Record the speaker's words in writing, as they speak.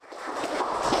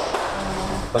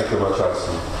Thank you very much,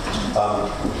 Alison.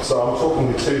 So I'm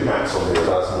talking with two hats on here, as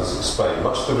Alison has explained.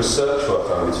 Much of the research work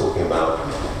I'm talking about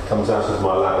comes out of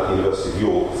my lab at the University of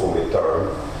York, formerly at Durham.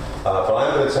 But I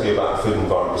am going to tell you about the Food and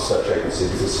Environment Research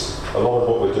Agency because a lot of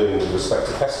what we're doing with respect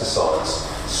to pesticides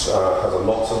has a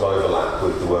lot of overlap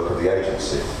with the work of the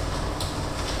agency.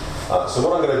 So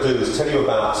what I'm going to do is tell you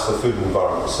about the Food and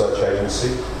Environment Research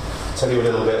Agency, tell you a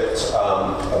little bit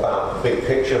about the big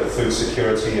picture of food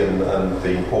security and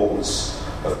the importance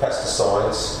of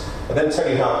pesticides, and then tell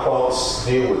you how plants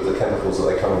deal with the chemicals that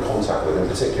they come in contact with, in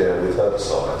particular with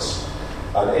herbicides.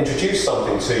 And introduce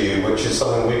something to you which is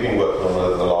something we've been working on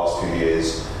over the last few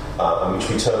years, and which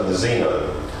we term the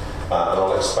xenome. And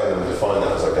I'll explain and define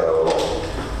that as I go along.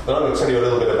 Then I'm going to tell you a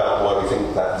little bit about why we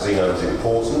think that xenome is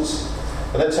important,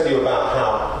 and then tell you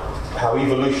about how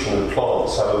evolution and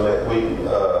plants have a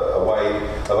way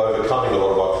of overcoming a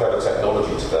lot of our clever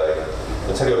technology today,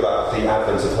 and tell you about the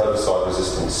advent of herbicide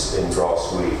resistance in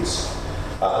grass weeds.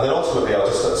 And then ultimately I'll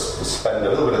just spend a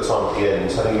little bit of time at the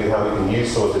end telling you how we can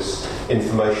use some of this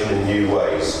information in new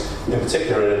ways, in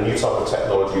particular in a new type of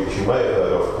technology which you may have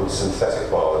heard of called synthetic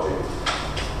biology.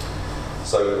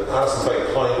 So Alison's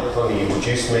very kindly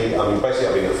introduced me. I mean, basically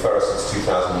I've been at FERA since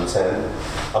 2010.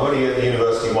 I'm only at the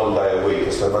university one day a week.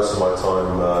 I spend most of my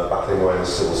time battling away in the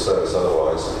civil service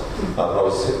otherwise. I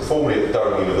was formerly at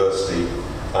Durham University,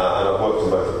 and I've worked in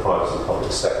both the private and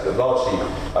public sector, largely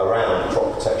around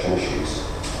crop protection issues.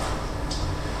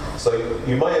 So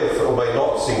you may have or may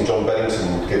not have seen John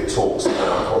Bennington give talks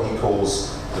about what he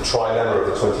calls the trilemma of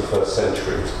the 21st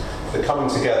century, the coming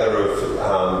together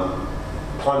of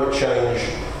climate change,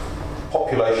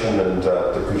 population and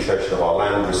depreciation of our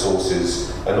land resources,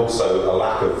 and also a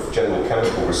lack of general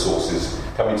chemical resources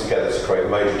coming together to create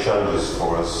major challenges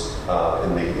for us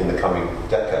in the coming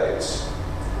decades.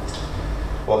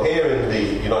 Well, here in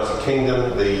the United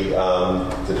Kingdom,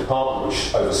 the department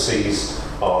which oversees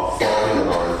our farming and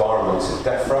our environment is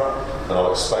DEFRA, and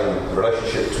I'll explain the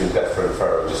relationship between DEFRA and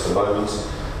FERA in just a moment.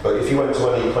 But if you went to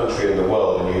any country in the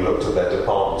world and you looked at their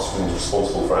departments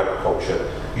responsible for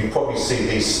agriculture, you'd probably see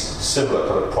these similar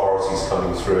kind of priorities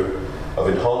coming through of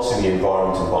enhancing the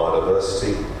environment and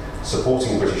biodiversity,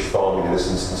 supporting British farming in this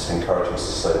instance and encouraging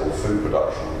sustainable food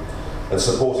production, and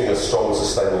supporting a strong,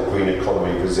 sustainable green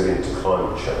economy resilient to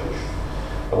climate change.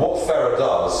 And what FERA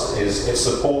does is it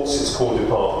supports its core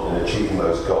department in achieving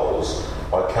those goals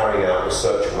by carrying out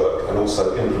research work and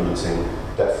also implementing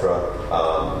DEFRA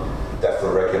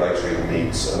regulatory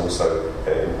needs and also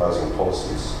imposing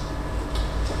policies.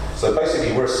 So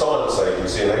basically we're a science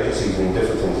agency, and agencies mean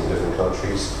different things in different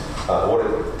countries.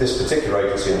 This particular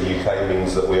agency in the UK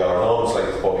means that we are an arm's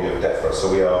length body of DEFRA,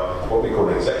 so we are what we call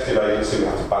an executive agency. We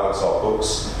have to balance our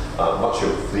books, much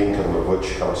of the income of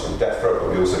which comes from DEFRA, but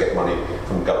we also get money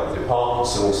from government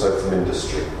departments and also from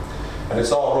industry. And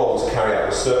it's our role to carry out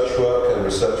research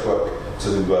work to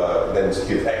then to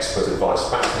give expert advice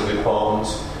back to the department,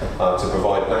 to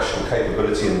provide national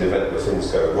capability in the event that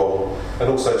things go wrong, and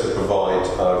also to provide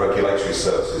regulatory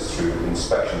services through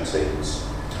inspection teams.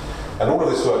 And all of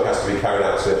this work has to be carried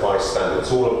out to high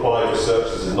standards. All applied research,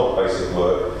 this is not basic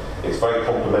work. It's very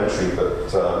complementary,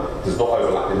 but does not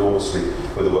overlap enormously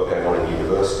with the work going on in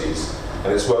universities.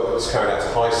 And it's work that's carried out to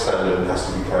high standard and has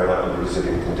to be carried out under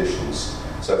resilient conditions.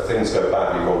 So if things go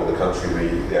badly wrong in the country,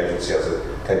 the agency has a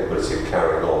capability of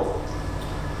carrying on.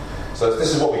 So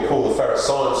this is what we call the FERA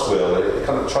Science Wheel. It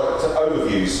kind of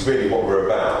overviews really what we're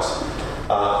about.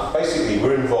 Basically,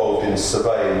 we're involved in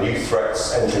surveying new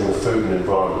threats entering the food and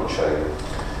environment chain.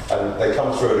 And they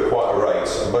come through at quite a rate,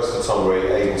 and most of the time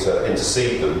we're able to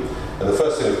intercede them. And the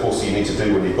first thing, of course, you need to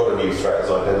do when you've got a new threat is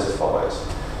identify it.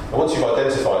 And once you've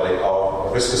identified it,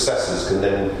 our risk assessors can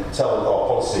then tell our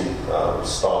policy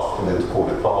staff in the core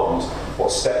department what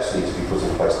steps need to be put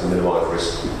in place to minimise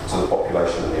risk to the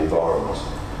population and the environment.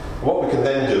 And what we can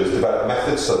then do is develop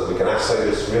methods so that we can assay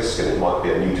this risk, and it might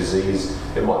be a new disease,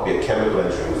 it might be a chemical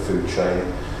entering the food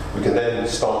chain. We can then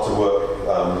start to work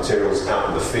materials out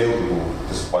in the field. We can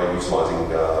just by utilising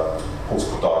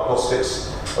portable diagnostics,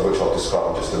 which I'll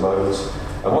describe in just a moment.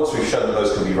 And once we've shown that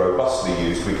those can be robustly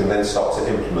used, we can then start to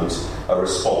implement a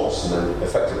response and then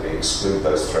effectively exclude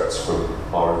those threats from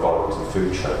our environment and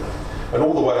food chain. And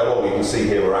all the way along, you can see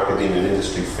here where academia and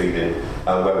industry feed in,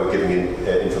 where we're giving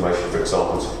information, for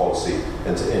example, to policy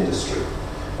and to industry.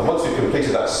 And once we've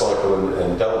completed that cycle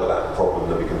and dealt with that problem,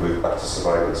 then we can move back to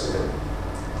surveillance again.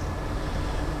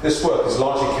 This work is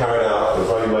largely carried out at a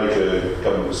very major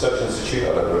government research institute.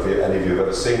 I don't know if any of you have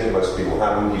ever seen it. Most people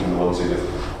haven't, even the ones who live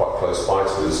quite close by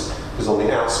to us. It's on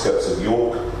the outskirts of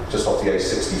York, just off the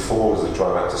A64 as we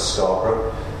drive out to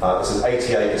Scarborough. It's an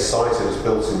 80-acre site. It was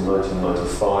built in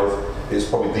 1995. It's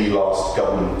probably the last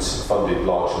government-funded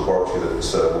large laboratory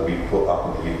that will be put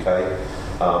up in the UK.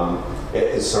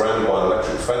 It is surrounded by an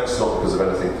electric fence, not because of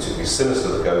anything particularly sinister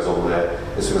that goes on there.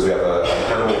 It's because we have an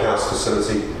animal house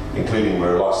facility, including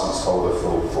we're a licence holder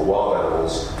for wild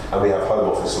animals, and we have home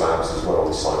office labs as well on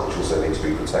the site, which also need to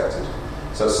be protected.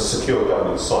 So it's a secure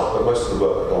government site, but most of the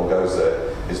work that goes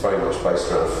there is very much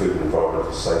based around food and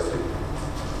environmental safety.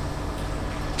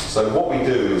 So what we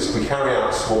do is we carry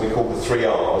out what we call the 3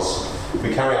 R's.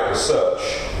 We carry out research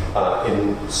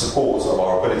in support of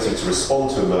our ability to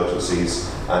respond to emergencies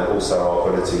and also our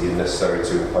ability, if necessary,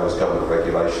 to impose government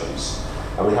regulations.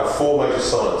 And we have 4 major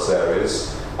science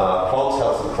areas: plant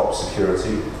health and crop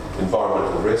security,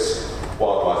 environmental risk,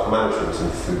 wildlife management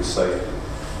and food safety.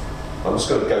 I'm just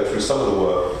going to go through some of the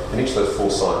work in each of those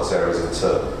 4 science areas in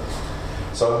turn.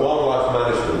 So in wildlife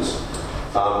management,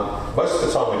 most of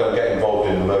the time we don't get involved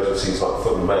in emergencies like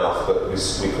foot and mouth, but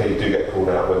we clearly do get called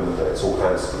out when it's all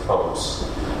hands to the pumps.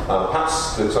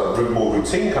 Perhaps the more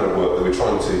routine kind of work that we're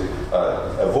trying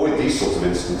to avoid these sorts of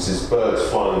instances, birds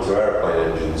flying into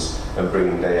aeroplane engines and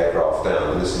bringing the aircraft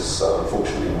down, and this is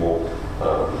unfortunately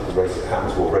it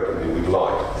happens more regularly than we'd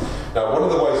like. Now, one of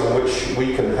the ways in which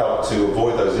we can help to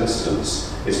avoid those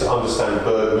incidents is to understand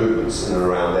bird movements in and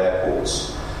around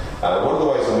airports. One of the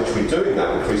ways in which we're doing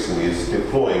that increasingly is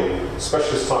deploying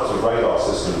specialist types of radar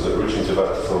systems that are originally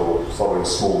developed for following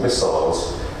small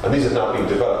missiles, and these are now being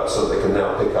developed so that they can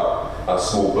now pick up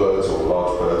small birds or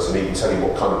large birds and even tell you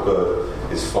what kind of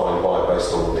bird is flying by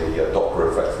based on the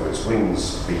Doppler effect from its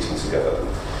wings beating together.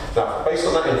 Now, based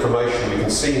on that information, we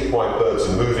can see why birds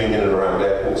are moving in and around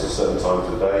airports at certain times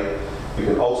of day. We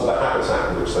can alter the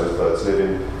habitat in which those birds live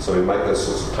in, so we make those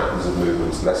sorts of patterns of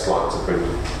movements less likely to bring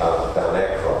down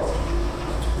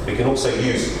aircraft. We can also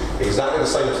use exactly the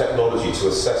same technology to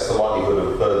assess the likelihood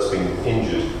of birds being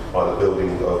injured by the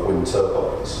building of wind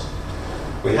turbines.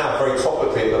 We have very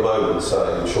topically at the moment,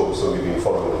 I'm sure some of you have been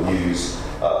following the news,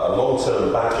 a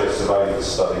long-term badger surveillance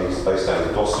study based down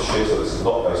in Gloucestershire, so this is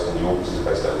not based in York, this is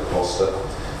based down in Gloucester.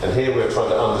 And here we're trying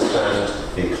to understand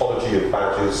the ecology of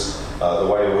badgers, the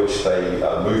way in which they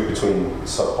move between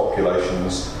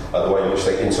subpopulations, the way in which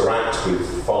they interact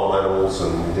with farm animals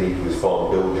and indeed with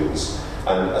farm buildings,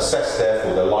 and assess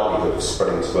therefore their likelihood of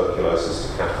spreading tuberculosis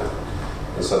to cattle.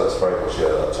 And so that's very much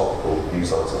a topical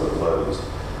news item at the moment.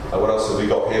 What else have we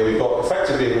got here? We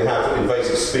have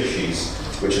invasive species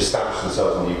which establish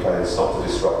themselves in the UK and start to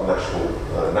disrupt natural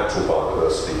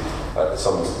biodiversity. In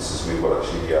some instances we will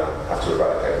actually have to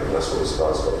eradicate them, and that's what this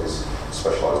guy's got his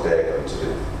specialised air gun to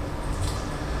do.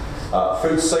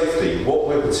 Food safety. What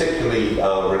we're particularly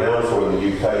renowned for in the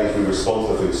UK is we respond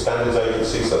to the Food Standards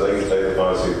Agency, so they're the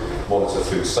guys who monitor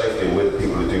food safety, and we're the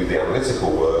people who do the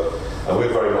analytical work, and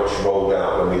we're very much rolled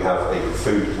out when we have a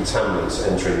food contaminant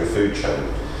entering the food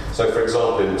chain. So, for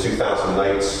example, in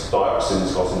 2008,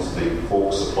 dioxins got into the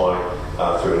pork supply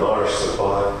through an Irish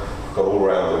supplier, got all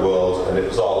around the world, and it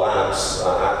was our labs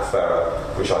at Farrer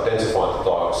which identified the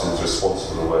dioxins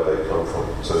responsible and where they come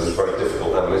from. So there's very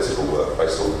difficult analytical work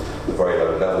based on the very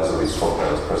low levels of these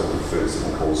compounds present in foods that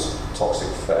can cause toxic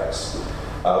effects.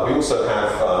 We also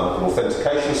have an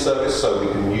authentication service, so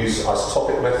we can use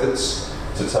isotopic methods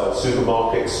to tell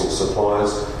supermarkets or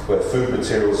suppliers where food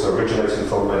materials are originating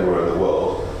from anywhere in the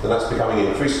world. And that's becoming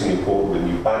increasingly important with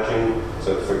new badging.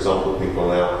 So, for example, people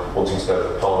are now wanting to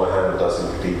know if Parma ham does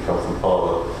indeed come from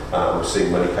Parma. We're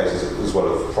seeing many cases as well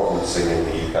of provenancing in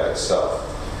the UK itself.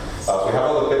 We have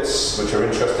other bits which are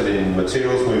interested in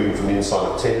materials moving from the inside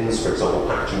of tins, for example,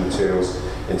 packaging materials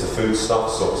into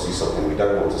foodstuffs, obviously something we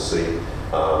don't want to see.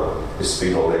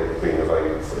 Bisphenol A being a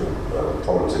very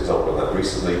prominent example of that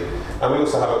recently. And we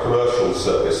also have a commercial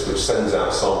service which sends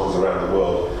out samples around the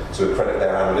world to accredit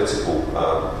their analytical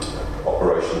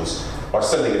operations by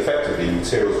sending effectively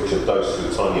materials which are dosed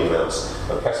with tiny amounts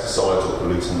of pesticides or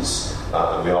pollutants,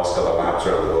 and we ask other labs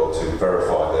around the world to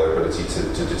verify their ability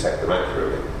to detect them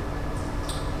accurately.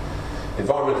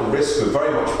 Environmental risk, we're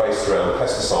very much based around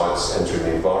pesticides entering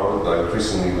the environment, though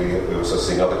increasingly we're also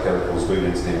seeing other chemicals move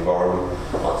into the environment,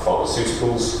 like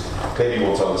pharmaceuticals. Clearly you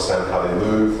want to understand how they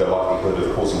move, their likelihood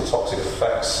of causing toxic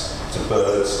effects to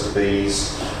birds, to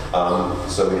bees.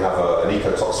 So we have an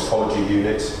ecotoxicology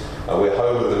unit. We're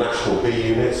home of the National Bee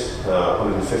Unit,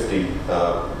 150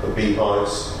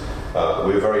 beehives.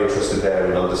 We're very interested there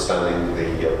in understanding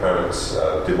the apparent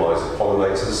demise of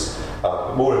pollinators.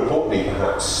 But more importantly,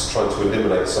 perhaps, trying to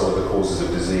eliminate some of the causes of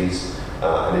disease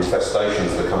and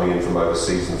infestations that are coming in from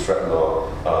overseas and threaten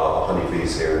our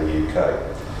honeybees here in the UK.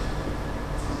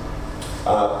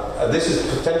 And this is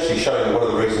potentially showing one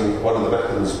of the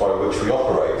mechanisms by which we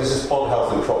operate. This is plant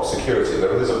health and crop security.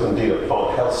 There is indeed a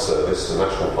plant health service, a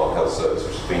national plant health service,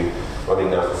 which has been running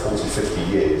now for 40, 50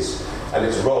 years. And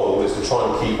its role is to try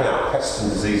and keep out pests and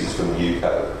diseases from the UK.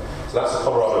 So that's the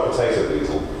Colorado potato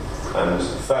beetle. And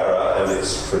Phara and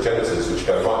its progenitors, which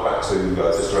go right back to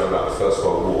just around about the First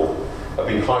World War, have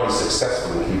been highly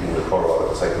successful in keeping the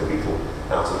Colorado potato beetle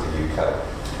out of the UK.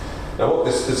 Now,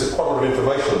 there's quite a lot of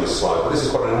information on this slide, but this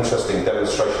is quite an interesting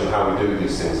demonstration of how we do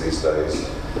these things these days.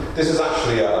 This is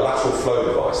actually a lateral flow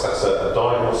device. That's a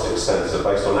diagnostic sensor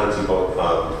based on an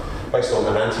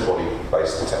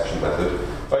antibody-based detection method,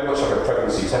 very much like a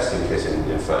pregnancy testing kit,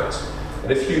 in fact.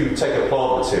 And if you take a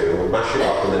plant material, mash it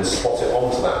up, and then spot it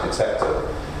onto that detector,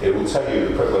 it will tell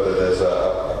you whether there's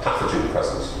a pathogen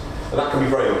present. And that can be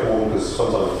very important because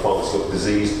sometimes plants look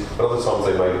diseased, but other times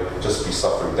they may just be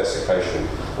suffering desiccation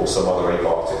or some other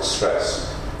abiotic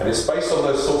stress. And it's based on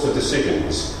those sorts of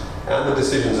decisions and the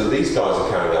decisions that these guys are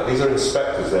carrying out. These are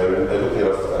inspectors. They're looking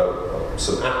at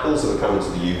some apples that are coming to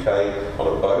the UK on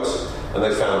a boat, and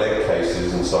they found egg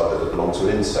cases inside that belong to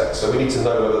an insect. So we need to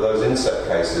know whether those insect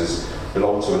cases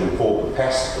belong to an important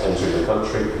pest entering the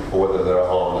country or whether they're a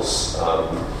harmless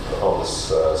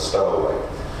stowaway.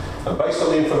 And based on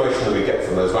the information that we get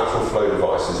from those lateral flow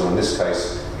devices, or in this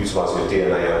case, utilising a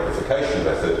DNA amplification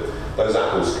method, those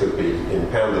apples could be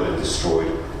impounded and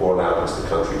destroyed or allowed into the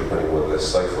country, depending on whether they're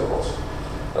safe or not.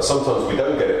 Now, sometimes we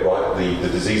don't get it right. The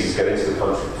diseases get into the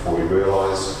country before we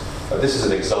realise. This is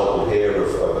an example here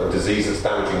of a disease that's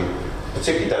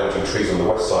particularly damaging trees on the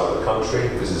west side of the country.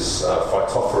 This is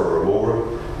Phytophthora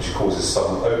ramorum, which causes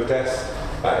southern oak death.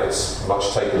 It's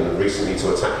much taken recently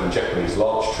to attacking Japanese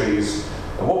larch trees.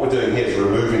 And what we're doing here is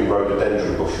removing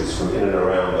rhododendron bushes from in and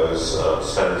around those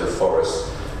stands of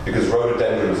forest, because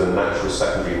rhododendron is a natural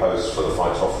secondary host for the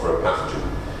Phytophthora pathogen.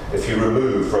 If you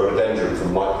remove rhododendron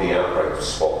from likely outbreak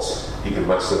spots, you can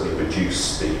massively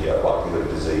reduce the likelihood of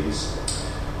disease.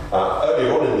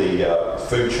 Earlier on in the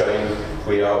food chain,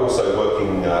 we are also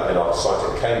working in our site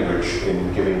at Cambridge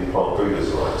in giving plant breeders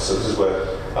rights. So this is where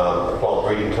a plant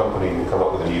breeding company will come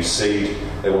up with a new seed.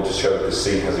 They want to show that the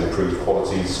seed has improved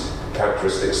qualities,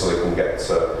 characteristics, so they can get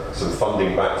some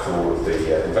funding back for all of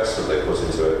the investment they put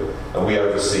into it. And we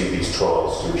oversee these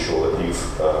trials to ensure that new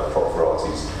crop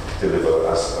varieties deliver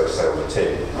as they say on the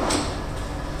tin.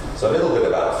 So a little bit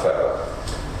about Phara.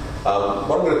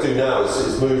 What I'm going to do now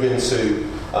is move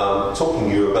into talking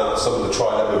to you about some of the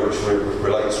trilemma which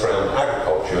relates around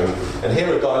agriculture. And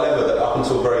here a dilemma that up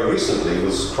until very recently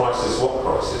was crisis, what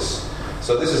crisis?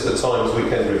 So this is the Times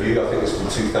Weekend Review, I think it's from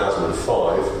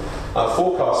 2005,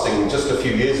 forecasting just a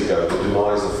few years ago the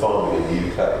demise of farming in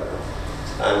the UK.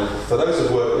 And for those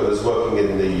of us working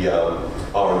in the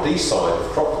R&D side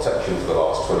of crop protection for the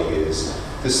last 20 years,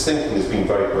 this thinking has been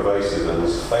very pervasive and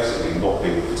has basically not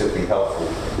been particularly helpful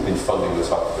in funding the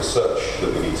type of research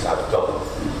that we need to have done.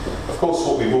 Of course,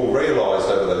 what we've all realised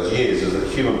over those years is that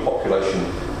human population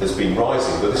has been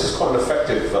rising, but this is quite an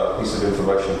effective piece of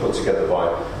information put together by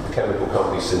the chemical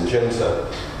company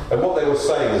Syngenta. And what they were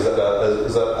saying is that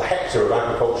a hectare of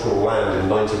agricultural land in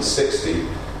 1960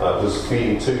 was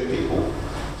feeding 2 people.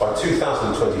 By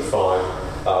 2025,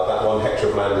 that 1 hectare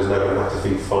of land is now going to have to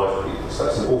feed 5 people. So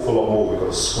that's an awful lot more we've got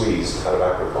to squeeze out of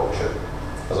agriculture.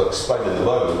 As I'll explain in a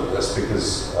moment, that's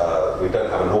because we don't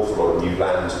have an awful lot of new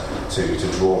land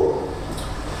to draw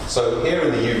on. So here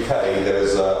in the UK,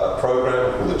 there's a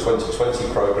programme called the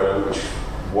 2020 programme, which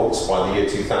wants by the year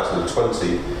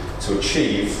 2020 to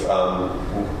achieve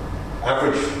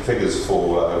average figures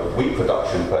for wheat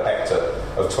production per hectare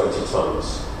of 20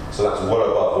 tonnes. So that's well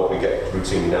above what we get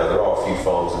routinely now. There are a few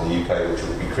farms in the UK which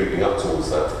will be creeping up towards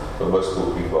that, but most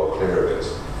will be well clear of it.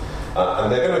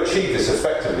 And they're going to achieve this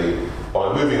effectively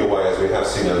by moving away, as we have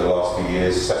seen over the last few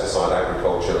years, set-aside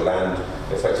agriculture, land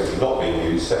effectively not being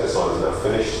used. Set-aside is now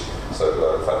finished,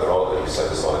 so in fact there aren't any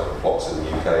set-aside plots in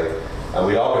the UK. And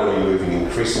we are going to be moving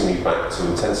increasingly back to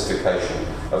intensification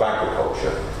of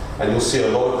agriculture. And you'll see a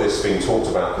lot of this being talked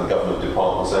about in government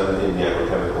departments and in the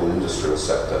agrochemical industrial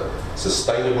sector.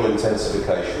 Sustainable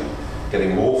intensification,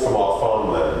 getting more from our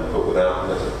farmland,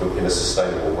 but in a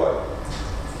sustainable way.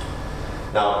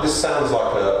 Now, this sounds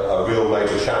like a real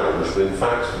major challenge, but in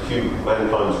fact,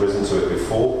 mankind's risen to it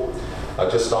before.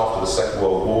 Just after the Second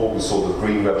World War, we saw the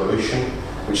Green Revolution,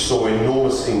 which saw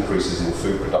enormous increases in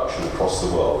food production across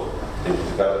the world, in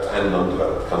developed and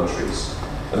undeveloped countries.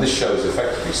 And this shows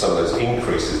effectively some of those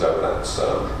increases over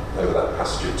that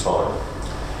passage of time.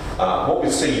 What we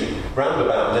see round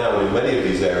about now in many of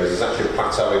these areas is actually a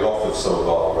plateauing off of some of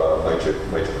our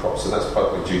major crops, and that's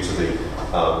partly due to the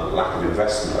lack of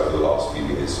investment over the last few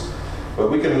years. But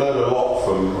we can learn a lot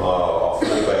from our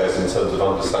forebears in terms of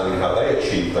understanding how they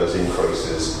achieved those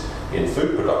increases in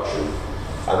food production.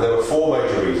 And there were four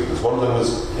major reasons. One of them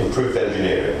was improved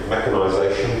engineering,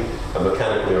 mechanisation and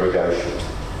mechanical irrigation,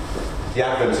 the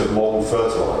advent of modern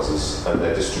fertilisers and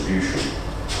their distribution,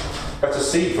 better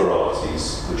seed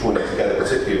varieties, which joined together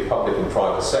particularly public and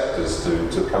private sectors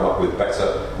to come up with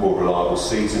better, more reliable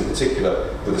seeds, in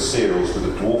particular with the cereals, with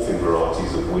the dwarfing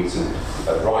varieties of wheat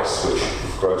and rice, which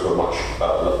grow to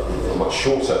a much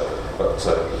shorter but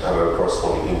have a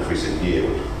corresponding increase in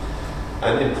yield.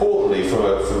 And importantly,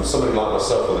 from somebody like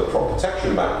myself with a crop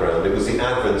protection background, it was the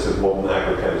advent of modern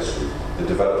agrochemistry, the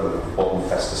development of modern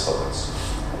pesticides.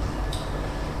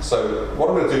 So what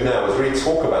I'm going to do now is really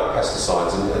talk about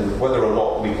pesticides and whether or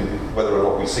not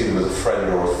we see them as a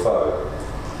friend or a foe.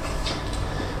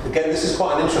 Again, this is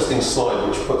quite an interesting slide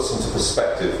which puts into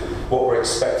perspective what we're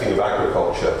expecting of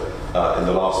agriculture in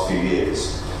the last few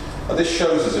years. And this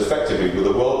shows us effectively, with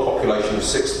a world population of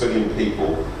 6 billion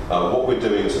people, what we're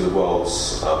doing to the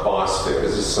world's biosphere.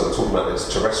 This is sort of talking about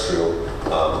its terrestrial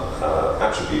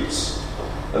attributes.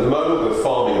 At the moment, we're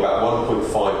farming about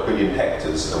 1.5 billion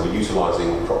hectares, and we're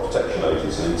utilising crop protection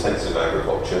agents and intensive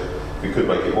agriculture. We could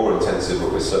make it more intensive,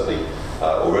 but we're certainly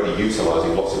already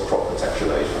utilising lots of crop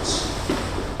protection agents.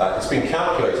 It's been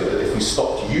calculated that if we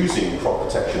stopped using crop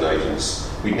protection agents,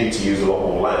 we'd need to use a lot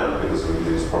more land because we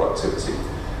lose productivity.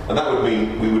 And that would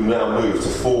mean we would now move to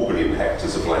 4 billion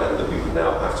hectares of land that we would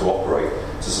now have to operate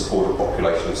to support a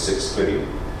population of 6 billion.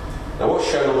 Now what's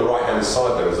shown on the right-hand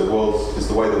side there is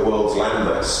the way the world's land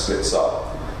mass splits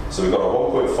up. So we've got our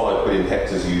 1.5 billion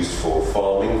hectares used for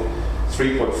farming,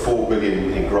 3.4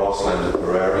 billion in grassland and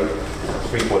prairie,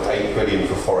 3.8 billion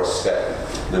for forest steppe,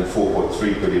 and then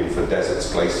 4.3 billion for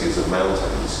deserts, glaciers and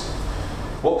mountains.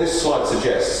 What this slide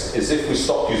suggests is if we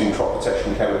stopped using crop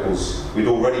protection chemicals, we'd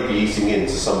already be eating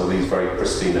into some of these very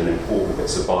pristine and important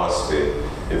bits of biosphere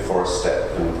in forest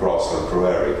steppe and grassland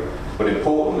prairie. But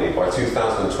importantly, by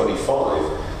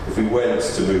 2025, if we went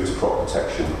to move to crop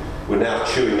protection, we're now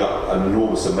chewing up an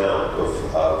enormous amount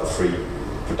of the free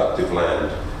productive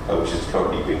land, which is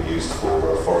currently being used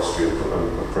for forestry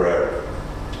and prairie.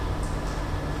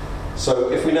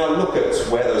 So if we now look at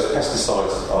where those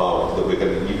pesticides are that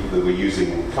we're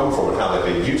using come from and how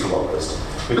they're being utilised,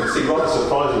 we can see rather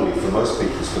surprisingly from most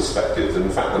people's perspective that in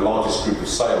fact the largest group of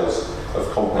sales of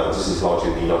compounds, this is largely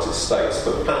in the United States,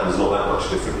 but the pattern's not that much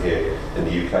different here in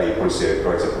the UK. You probably see a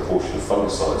greater proportion of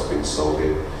fungicides being sold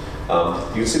here.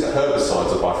 You can see that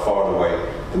herbicides are by far and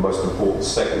away the most important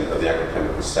segment of the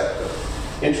agrochemical sector.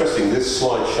 Interestingly, this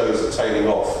slide shows a tailing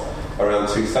off around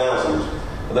 2000,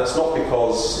 and that's not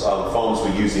because farmers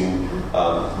were using,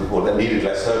 they needed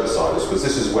less herbicides, because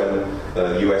this is when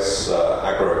the US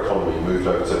agroeconomy moved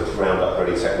over to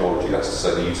Roundup-ready technology. That's to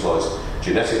say they utilised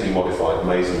genetically modified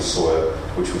maize and soya,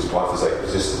 which was glyphosate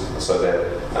resistant. So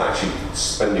they're actually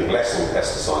spending less on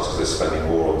pesticides because they're spending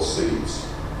more on seeds.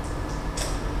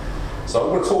 So I'm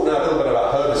going to talk now a little bit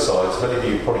about herbicides. Many of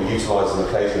you probably utilise them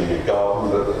occasionally in your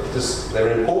garden, but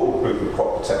they're an important group of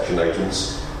crop protection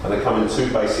agents, and they come in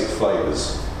two basic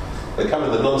flavours. They come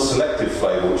in the non-selective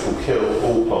flavour, which will kill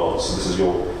all plants. So this is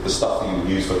the stuff that you would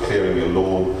use for clearing your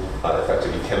lawn,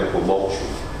 effectively chemical mulching.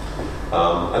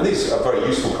 And these are very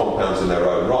useful compounds in their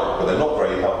own right, but they're not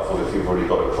very helpful if you've already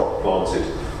got a crop planted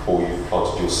or you've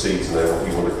planted your seeds and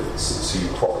you want to see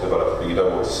your crop develop, but you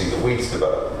don't want to see the weeds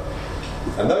develop.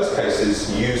 In those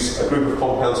cases, you use a group of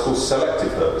compounds called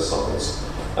selective herbicides,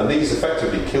 and these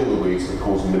effectively kill the weeds that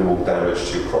cause minimal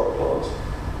damage to your crop plant.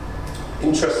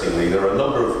 Interestingly, there are a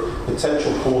number of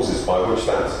potential causes by which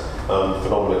that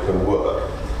phenomenon can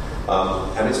work.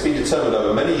 And it's been determined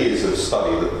over many years of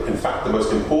study that, in fact, the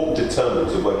most important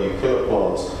determinant of whether you kill a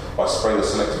plant by spraying a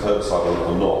selective herbicide on it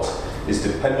or not is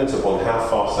dependent upon how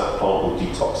fast that plant will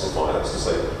detoxify. That's to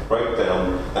say, break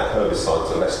down that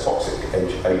herbicide to less toxic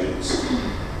agents.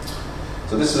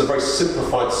 So this is a very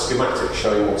simplified schematic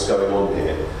showing what's going on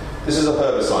here. This is a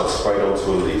herbicide sprayed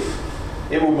onto a leaf.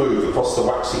 It will move across the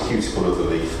waxy cuticle of the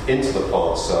leaf into the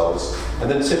plant cells,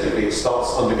 and then typically it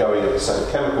starts undergoing a set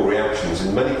of chemical reactions.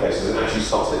 In many cases, it actually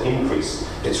starts to increase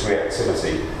its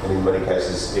reactivity, and in many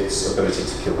cases, its ability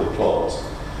to kill the plant.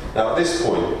 Now, at this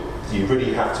point, you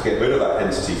really have to get rid of that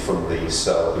entity from the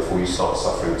cell before you start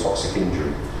suffering toxic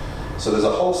injury. So there's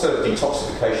a whole set of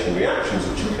detoxification reactions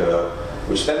which occur,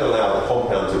 which then allow the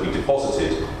compound to be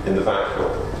deposited in the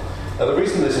vacuole. Now, the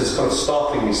reason this is kind of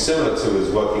startlingly similar to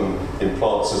us working in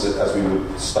plants as we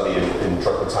would study in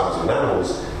drug metabolism in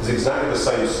animals is exactly the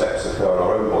same steps occur in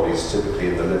our own bodies, typically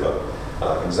in the liver.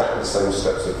 Exactly the same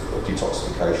steps of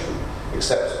detoxification.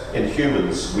 Except in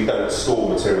humans, we don't store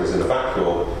materials in a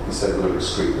vacuole, instead we'll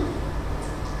excrete them.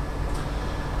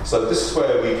 So this is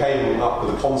where we came up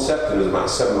with a concept, and it was about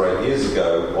 7 or 8 years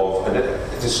ago,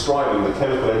 of describing the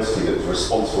chemical entity that was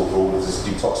responsible for all of this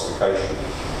detoxification.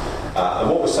 And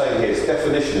what we're saying here is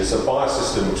definition is a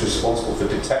biosystem which is responsible for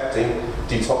detecting,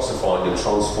 detoxifying and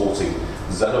transporting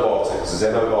xenobiotics.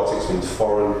 Xenobiotics means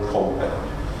foreign compound.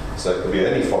 So it could be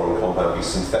any foreign compound, be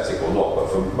synthetic or not, but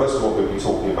for most of what we'll be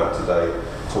talking about today,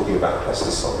 talking about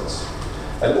pesticides.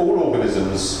 And all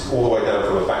organisms, all the way down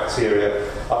from a bacteria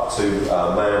up to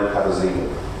man, have a xenon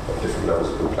at different levels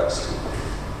of complexity.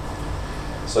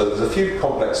 So there's a few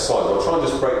complex slides. I'll try and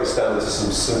just break this down into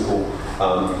some simple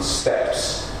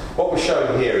steps. What we're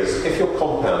showing here is if your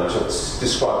compound, which is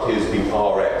described here as being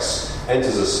Rx,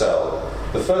 enters a cell,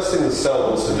 the first thing the cell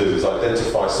wants to do is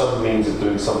identify some means of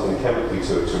doing something chemically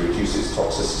to it to reduce its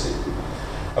toxicity.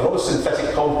 A lot of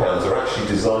synthetic compounds are actually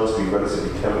designed to be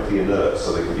relatively chemically inert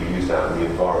so they can be used out in the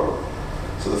environment.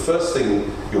 So the first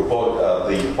thing your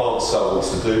body, the plant cell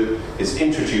wants to do is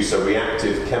introduce a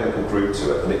reactive chemical group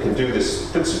to it, and it can do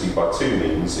this principally by two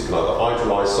means. It can either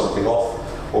hydrolyze something off,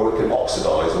 or it can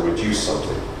oxidize or reduce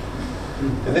something.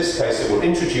 In this case, it will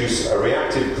introduce a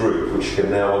reactive group which can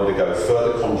now undergo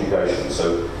further conjugation.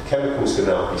 So chemicals can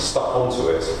now be stuck onto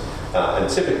it, and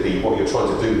typically what you're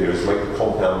trying to do here is make the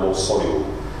compound more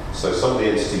soluble. So some of the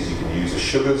entities you can use are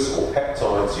sugars or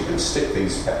peptides. You can stick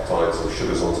these peptides or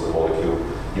sugars onto the molecule.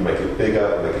 You make it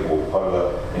bigger, make it more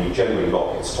polar, and you generally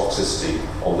lock its toxicity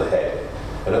on the head.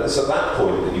 And it's at that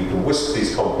point that you can whisk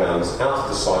these compounds out of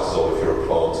the cytosol if you're a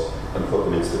plant and put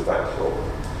them into the vacuole.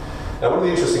 Now, one of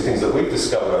the interesting things that we've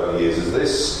discovered over the years is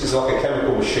this is like a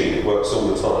chemical machine. It works all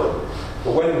the time.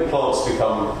 But when plants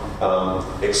become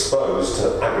exposed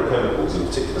to agrochemicals, in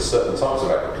particular certain types of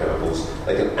agrochemicals,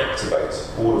 they can activate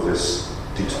all of this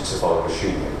detoxifying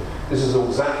machinery. This is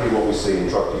exactly what we see in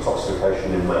drug detoxification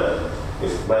in man.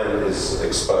 If man is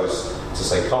exposed to,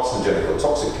 say, carcinogenic or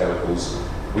toxic chemicals,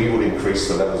 we would increase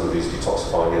the levels of these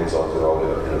detoxifying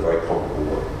enzymes in a very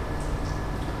comparable way.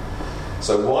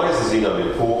 So why is the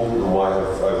xenome important, and why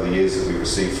have, over the years, have we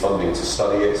received funding to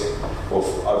study it? Well,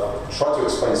 I've tried to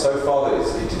explain so far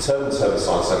that it determines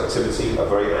herbicide selectivity, a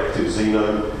very active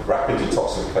xenome, rapid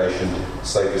detoxification,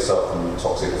 save yourself from the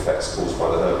toxic effects caused by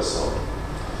the herbicide.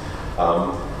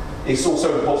 It's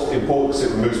also important because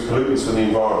it removes pollutants from the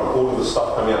environment, all of the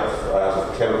stuff coming out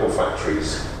of chemical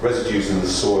factories, residues in the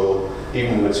soil,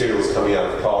 even the materials coming out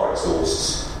of car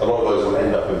exhausts. A lot of those will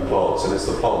end up in plants, and it's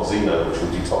the plant xenome which will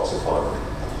detoxify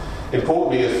them.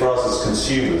 Importantly, for us as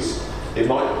consumers,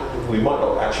 we might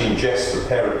not actually ingest the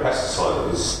parent pesticide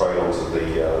that was sprayed onto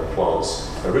the plants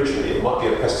originally. It might be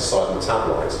a pesticide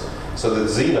metabolite. So the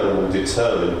xenome will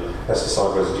determine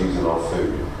pesticide residues in our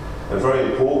food. And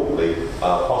very importantly,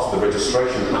 part of the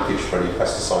registration package for any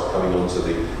pesticide coming onto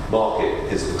the market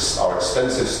are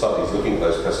extensive studies looking at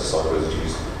those pesticide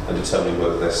residues and determining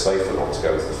whether they're safe or not to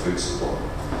go into the food supply.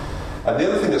 And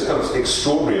the other thing that's kind of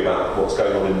extraordinary about what's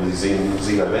going on in these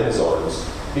xenome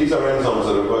enzymes, these are enzymes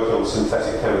that are working on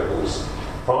synthetic chemicals.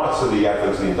 Prior to the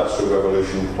advent of the Industrial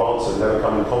Revolution, plants had never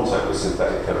come in contact with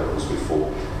synthetic chemicals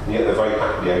before, and yet they're very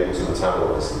happily able to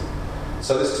metabolize them.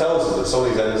 So this tells us that some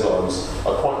of these enzymes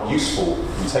are quite useful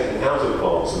in taking out of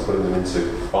plants and putting them into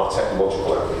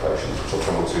biotechnological applications, which I'll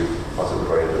come on to right at the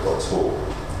very end of our talk.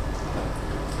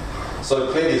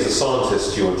 So clearly as a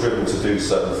scientist you're driven to do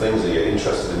certain things and you're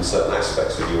interested in certain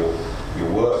aspects of your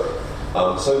work.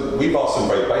 So we've asked some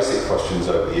very basic questions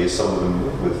over the years, some of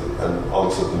them and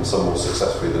answered them some more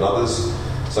successfully than others.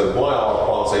 So why are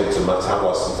plants able to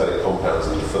metabolize synthetic compounds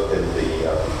in the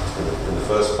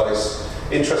first place?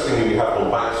 Interestingly, we have gone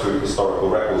back through historical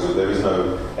records that there is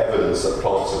no evidence that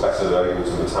plants are better able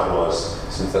to metabolize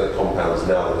synthetic compounds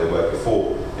now than they were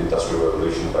before the Industrial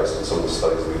Revolution, based on some of the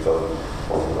studies that we've done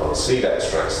on seed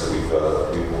extracts that we've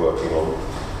been working on.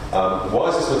 Why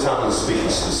is this metabolism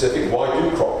species specific? Why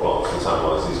do crop plants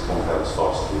metabolize these compounds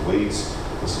faster than weeds?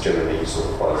 This is generally sort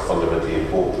of quite a fundamentally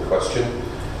important question.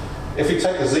 If you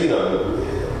take the xenome,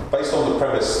 based on the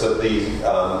premise that these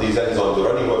enzymes are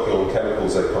only working on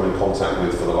chemicals they've come in contact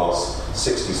with for the last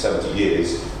 60, 70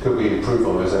 years, could we improve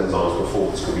on those enzymes'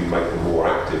 performance? Could we make them more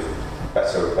active,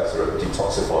 better at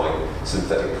detoxifying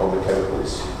synthetic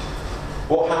chemicals?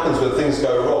 What happens when things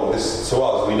go wrong? This, to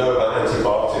us, we know about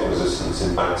antibiotic resistance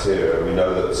in bacteria, and we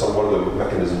know that one of the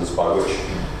mechanisms by which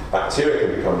bacteria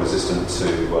can become resistant to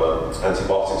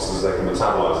antibiotics is they can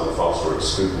metabolize them faster or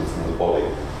exclude them from the body.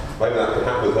 Maybe that could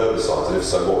happen with herbicides, and if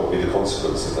so, what would be the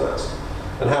consequence of that?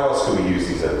 And how else can we use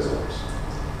these enzymes?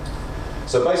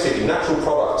 So basically, natural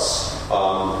products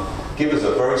give us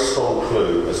a very strong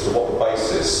clue as to what the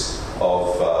basis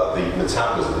of the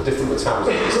metabolism, the different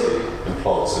metabolisms in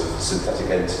plants of synthetic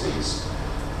entities.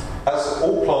 As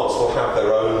all plants will have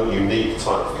their own unique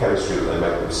type of chemistry that they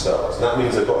make themselves, and that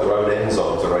means they've got their own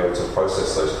enzymes that are able to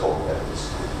process those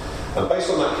compounds. And based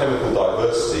on that chemical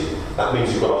diversity, that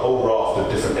means you've got a whole raft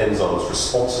of different enzymes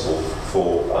responsible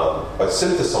for both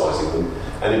synthesizing them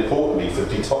and, importantly, for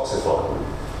detoxifying them.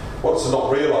 What's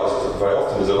not realised very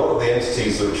often is a lot of the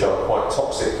entities which are quite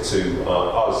toxic to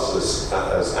us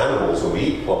as animals when we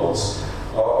eat plants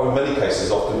are in many cases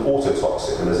often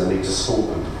autotoxic, and there's a need to store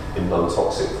them in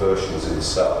non-toxic versions in the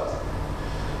cell.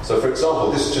 So, for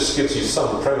example, this just gives you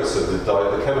some premise of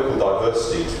the chemical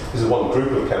diversity. This is one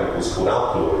group of chemicals called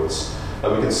alkaloids,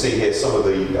 and we can see here some of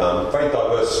the very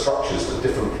diverse structures that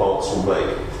different plants will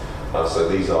make. So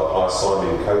these are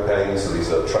isoamine copanes, so these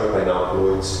are tropane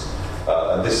alkaloids,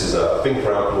 and this is a vinca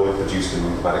alkaloid produced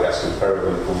in Madagascan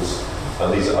periwinkles,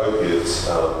 and these are opiates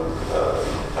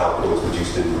alkaloids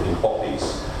produced in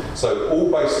poppies. So all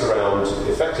based around,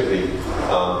 effectively,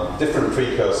 different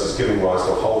precursors giving rise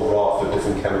to a whole raft of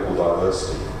different chemical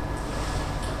diversity.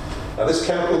 Now this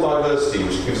chemical diversity,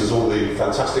 which gives us all the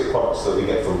fantastic products that we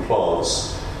get from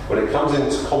plants, when it comes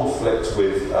into conflict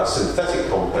with synthetic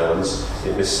compounds,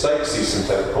 it mistakes these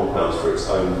synthetic compounds for its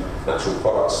own natural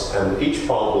products, and each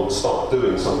plant will start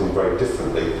doing something very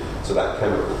differently to that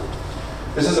chemical.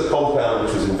 This is a compound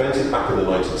which was invented back in the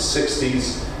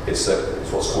 1960s. It's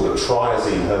what's called a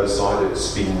triazine herbicide.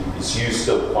 It's used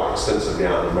still quite extensively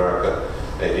out in America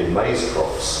in maize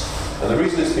crops. And the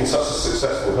reason it's been such a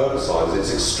successful herbicide is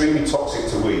it's extremely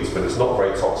toxic to weeds, but it's not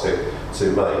very toxic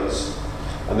to maize.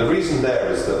 And the reason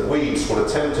there is that weeds will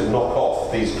attempt to knock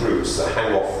off these groups that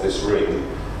hang off this ring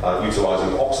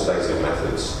utilising oxidative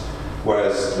methods,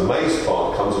 whereas the maize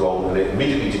plant comes along and it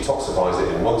immediately detoxifies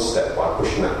it in one step by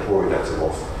pushing that chlorine atom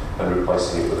off and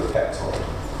replacing it with a peptide.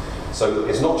 So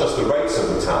it's not just the rates of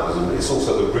metabolism, it's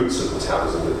also the routes of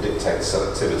metabolism that dictate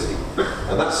selectivity.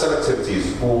 And that selectivity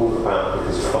is all about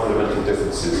because of fundamental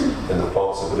differences in the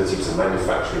plant's ability to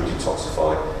manufacture and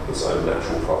detoxify its own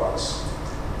natural products.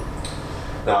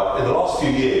 Now, in the last few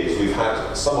years, we've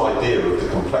had some idea of the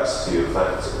complexity of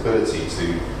that ability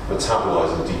to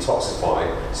metabolise and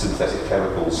detoxify synthetic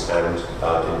chemicals and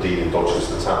indeed endogenous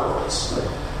metabolites.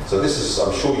 So this is,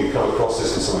 I'm sure you've come across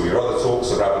this in some of your other talks,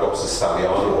 Arabidopsis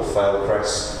thaliana or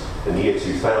Thailcress. In the year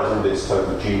 2000, its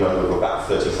total genome of about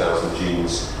 30,000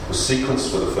 genes was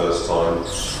sequenced for the first time,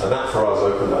 and that for us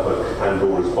opened up a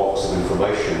Pandora's box of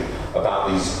information about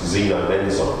these xenome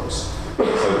enzymes.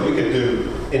 So we could do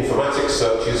informatics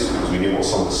searches because we knew what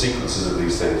some of the sequences of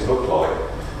these things looked like,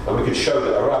 and we could show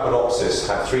that Arabidopsis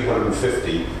had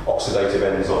 350 oxidative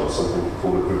enzymes, something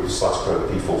called a group of cytochrome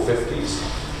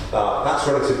P450s. That's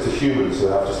relative to humans who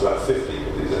have just about 50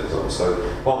 of these enzymes. So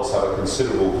plants have a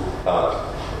considerably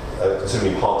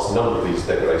enhanced number of these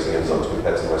degrading enzymes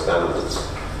compared to most animals.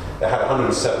 They had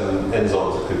 107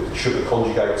 enzymes that could sugar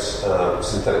conjugate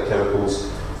synthetic chemicals,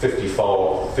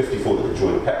 54 that could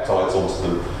join peptides onto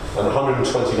them, and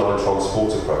 129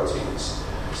 transporter proteins.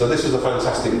 So this was a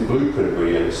fantastic blueprint,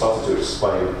 really, and it started to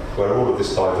explain where all of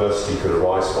this diversity could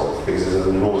arise from, because there's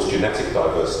an enormous genetic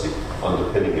diversity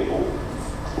underpinning it all.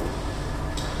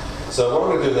 So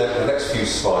what I'm going to do in the next few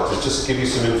slides is just give you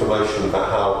some information about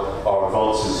how our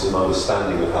advances in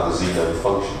understanding of how the genome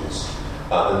functions,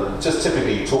 and just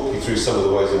typically talk you through some of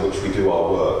the ways in which we do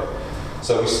our work.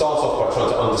 So we start off by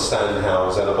trying to understand how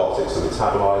xenobiotics are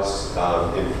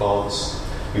metabolized in plants.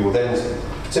 We will then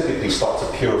typically start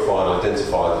to purify and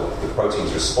identify the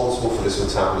proteins responsible for this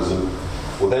metabolism.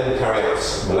 We'll then carry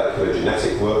out molecular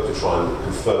genetic work to try and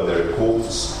confirm their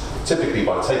importance, typically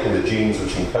by taking the genes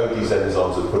which encode these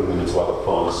enzymes and putting them into other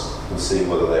plants and seeing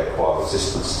whether they acquire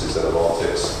resistance to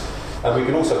xenobiotics. And we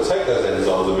can also take those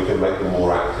enzymes and we can make them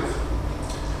more active.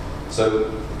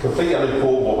 So completely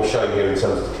unimportant what we're showing here in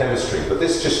terms of the chemistry, but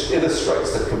this just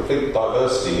illustrates the complete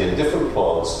diversity in different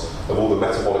plants of all the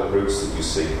metabolic routes that you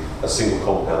see a single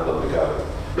compound undergo.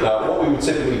 Now, what we would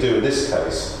typically do in this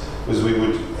case was we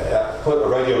would put a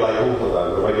radio label,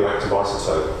 a radioactive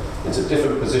isotope, into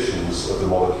different positions of the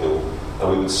molecule,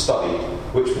 and we would study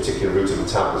which particular route of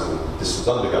metabolism this was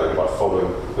undergoing by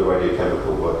following the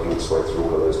radiochemical working its way through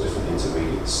all of those different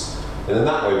intermediates. And in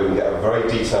that way we can get a very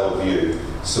detailed view,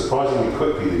 surprisingly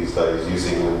quickly these days,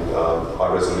 using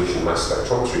high-resolution mass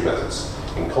spectrometry methods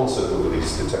in concert with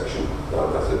these detection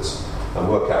methods, and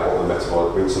work out what the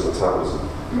metabolic routes of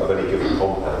metabolism of any given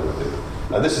compound would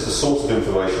do. And this is the sort of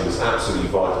information that's absolutely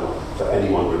vital for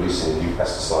anyone releasing a new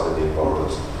pesticide in the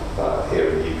environment here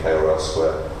in the UK or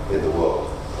elsewhere in the world.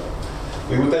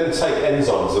 We would then take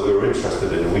enzymes that we were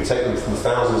interested in, and we take them from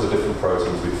thousands of different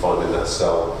proteins we find in that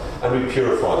cell, and we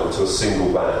purify them to a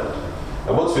single band.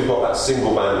 And once we've got that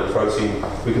single band of protein,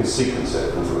 we can sequence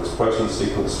it. And from its protein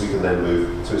sequence, we can then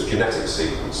move to its genetic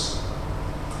sequence.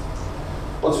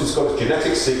 Once it's got its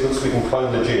genetic sequence, we can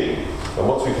clone the gene. And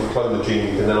once we can clone the gene,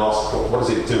 we can then ask, what does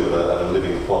it do at a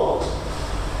living plant?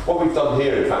 What we've done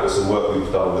here, in fact, is some work we've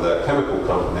done with a chemical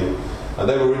company, and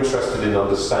they were interested in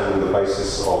understanding the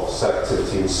basis of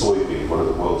selectivity in soybean, one of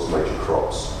the world's major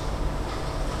crops.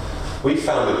 We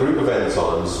found a group of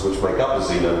enzymes which make up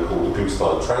the genome called the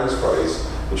glutathione transferase,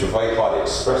 which are very highly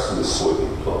expressed in the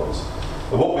soybean plant.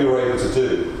 And what we were able to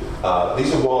do,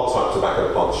 these are wild-type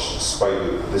tobacco plants sprayed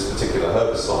with this particular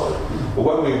herbicide, but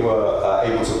when we were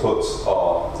able to put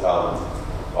our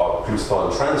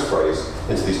glutathione transferase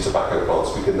into these tobacco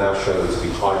plants, we can now show them to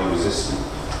be highly resistant.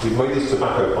 We've made these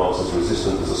tobacco plants as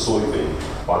resistant as a soybean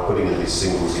by putting in these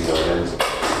single genome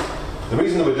enzymes. The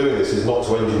reason that we're doing this is not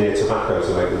to engineer tobacco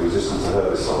to make them resistant to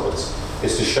herbicides.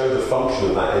 It's to show the function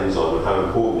of that enzyme and how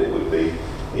important it would be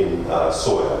in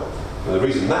soya. And the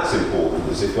reason that's important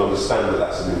is if you understand that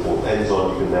that's an important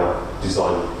enzyme, you can now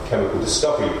design chemical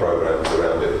discovery programs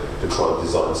around it to try and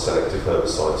design selective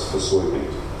herbicides for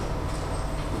soybeans.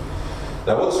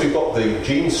 Now, once we've got the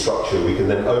gene structure, we can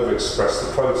then overexpress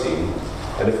the protein,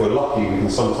 and if we're lucky, we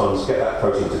can sometimes get that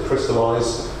protein to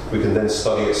crystallize. We can then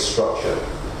study its structure.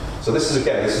 So this is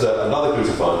another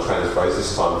glutathione transferase,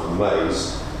 this time from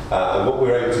maize. And what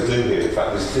we're able to do here, in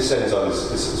fact, this enzyme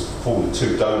is formed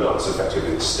two donuts effectively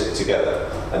that stick together,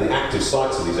 and the active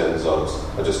sites of these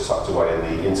enzymes are just tucked away in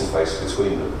the interface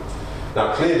between them.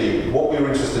 Now, clearly, what we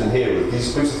were interested in here with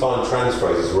these glutathione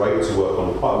transferases were able to work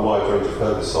on quite a wide range of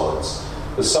herbicides,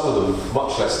 but some of them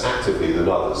much less actively than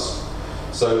others.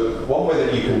 So one way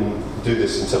that you can do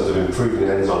this in terms of improving an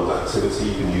enzyme's activity,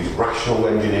 you can use rational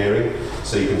engineering,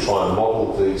 so you can try and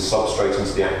model the substrate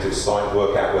into the active site,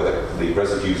 work out whether the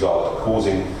residues are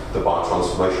causing the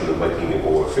biotransformation and making it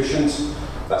more efficient.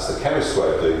 That's the chemist's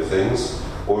way of doing things.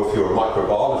 Or if you're a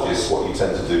microbiologist, what you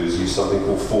tend to do is use something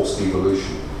called forced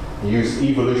evolution. You use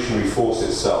evolutionary force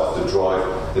itself to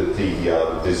drive the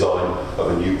design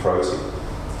of a new protein.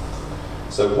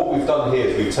 So what we've done here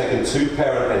is we've taken two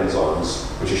parent enzymes,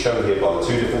 which are shown here by the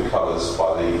two different colours,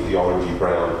 by the orangey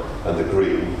brown and the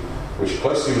green, which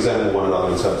closely resemble one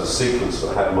another in terms of sequence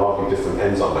but had mildly different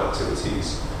enzyme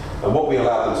activities. And what we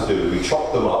allowed them to do is we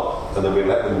chopped them up and then we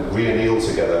let them re-anneal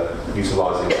together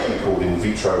utilising what we call in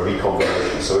vitro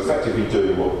recombination. So effectively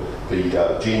doing what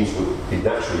the genes would be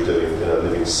naturally doing in a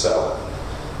living cell.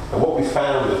 And what we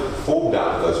found that formed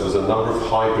out of those was a number of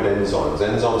hybrid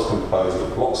enzymes composed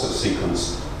of blocks of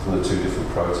sequence from the two different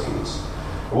proteins.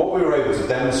 And what we were able to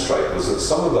demonstrate was that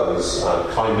some of those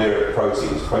chimeric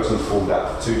proteins formed out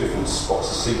of two different spots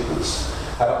of sequence,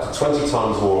 had up to 20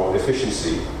 times more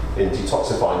efficiency in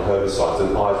detoxifying herbicides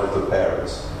than either of the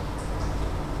parents.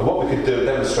 And what we could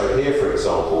demonstrate here, for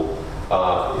example,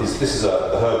 is this is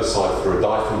a herbicide for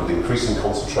flurodiphen with increasing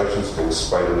concentrations being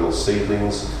sprayed on little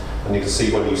seedlings. And you can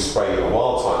see when you spray a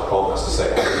wild-type plant, that's to say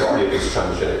it has a lot of this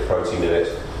transgenic protein in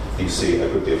it, you see a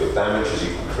good deal of damage as you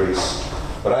increase.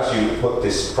 But as you put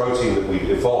this protein that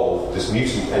we've evolved, this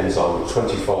mutant enzyme with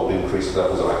 20-fold increased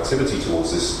levels of activity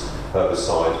towards this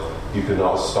herbicide, you can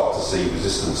now start to see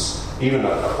resistance, even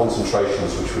at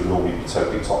concentrations which would normally be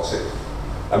totally toxic.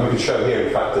 And we can show here,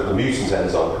 in fact, that the mutant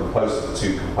enzyme composed of the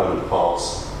two component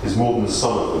parts is more than the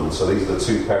sum of them. So these are the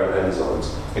two parent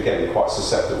enzymes, again, quite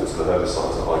susceptible to the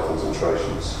herbicides at high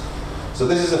concentrations. So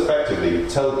this is effectively,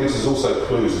 gives us also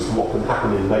clues as to what can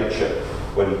happen in nature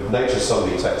when nature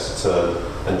suddenly takes a turn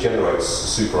and generates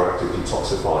superactive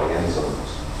detoxifying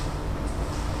enzymes.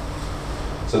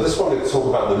 So this one I'm going to talk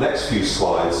about in the next few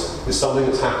slides is something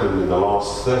that's happened in the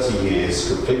last 30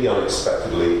 years completely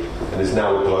unexpectedly and is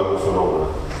now a global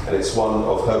phenomenon, and it's one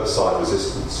of herbicide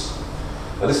resistance.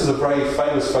 And this is a very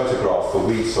famous photograph for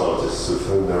weed scientists, of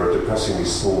whom there are a depressingly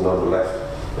small number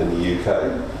left in the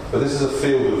UK. But this is a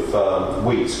field of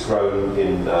wheat grown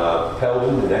in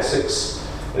Peldon in Essex.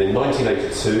 And in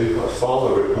 1982, a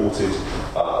farmer reported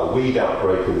a weed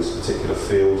outbreak in this particular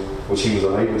field, which he was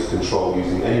unable to control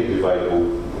using any of the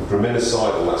available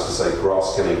graminicide, or that's to say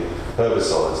grass-killing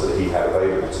herbicides that he had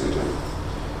available to him.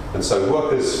 And so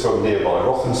workers from nearby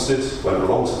Rothamsted went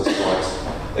along to the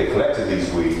site, they collected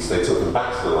these weeds, they took them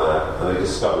back to the lab, and they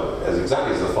discovered, as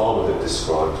exactly as the farmer had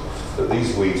described, that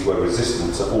these weeds were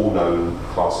resistant to all known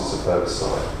classes of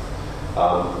herbicide.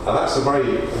 And that's a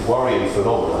very worrying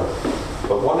phenomenon,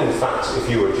 but one, in fact, if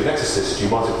you were a geneticist, you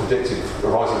might have predicted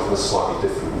arising from a slightly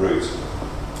different route.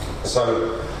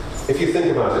 So, if you think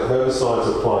about it, herbicides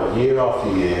applied year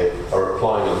after year are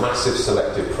applying a massive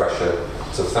selective pressure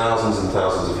to thousands and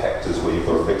thousands of hectares where you've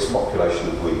got a mixed population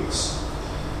of weeds.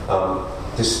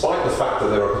 despite the fact that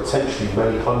there are potentially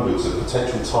many hundreds of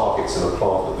potential targets in a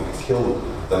plant that we could kill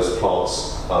those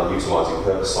plants utilising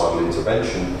herbicidal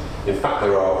intervention, in fact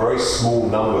there are a very small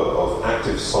number of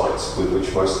active sites with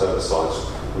which most herbicides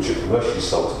which are commercially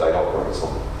sold today operate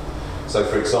on. So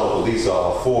for example, these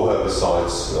are 4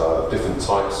 herbicides, different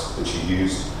types which are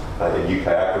used in UK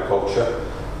agriculture.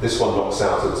 This one knocks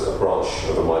out a branch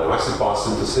of amino acid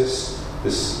biosynthesis.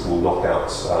 This will knock out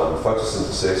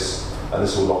photosynthesis, and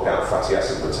this will knock out fatty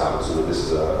acid metabolism, and this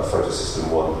is a photosystem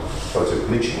 1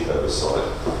 photobleaching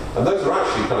herbicide. And those are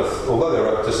actually kind of, although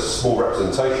they're just a small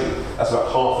representation, that's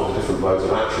about half of the different modes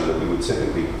of action that we would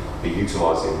typically be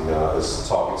utilising as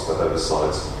targets for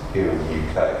herbicides here in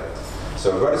the UK.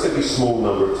 So a relatively small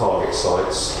number of target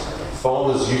sites,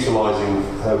 farmers utilising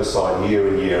herbicide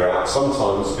year in, year out,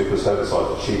 sometimes because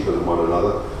herbicides are cheaper than one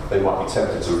another, they might be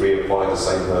tempted to reapply the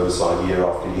same herbicide year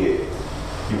after year.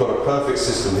 You've got a perfect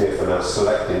system here for now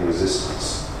selecting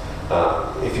resistance.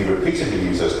 If you repeatedly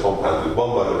use those compounds with one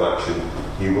mode of action,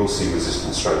 you will see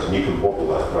resistance strains, and you can model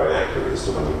that very accurately as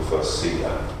to when you will first see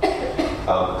that.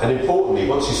 And importantly,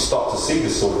 once you start to see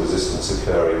this sort of resistance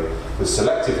occurring, with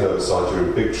selective herbicides you're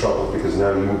in big trouble, because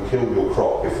now you will kill your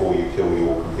crop before you kill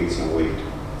your competing weed.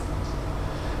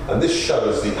 And this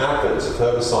shows the advent of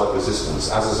herbicide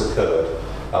resistance as has occurred,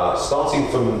 starting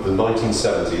from the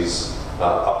 1970s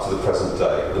up to the present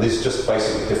day. And these are just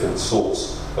basically different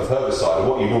sorts of herbicide. And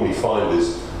what you normally find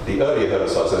is the earlier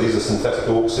herbicides, so these are synthetic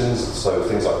auxins, so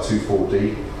things like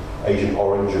 2,4-D, Agent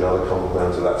Orange and other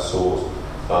compounds of that sort.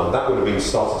 That would have been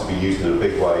started to be used in a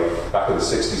big way back in the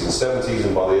 60s and 70s,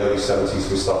 and by the early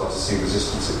 70s we started to see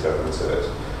resistance occurring to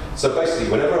it. So basically,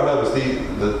 whenever a herb is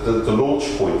the launch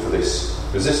point for this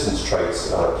resistance trait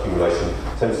accumulation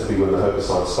tends to be when the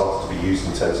herbicide started to be used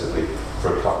intensively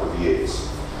for a couple of years.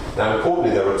 Now,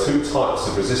 importantly, there are 2 types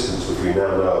of resistance which we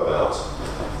now know about.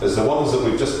 There's the ones that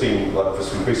we've just been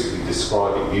basically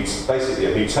describing,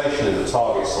 basically a mutation in the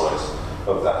target site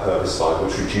of that herbicide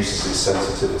which reduces its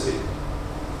sensitivity.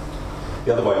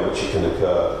 The other way in which it can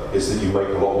occur is that you make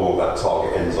a lot more of that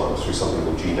target enzyme through something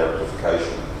called gene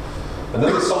amplification. And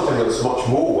then there's something that's much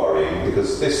more worrying,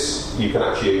 because this you can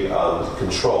actually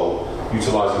control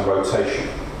utilising rotation.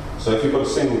 So if you've got a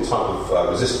single type of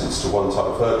resistance to one type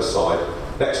of herbicide,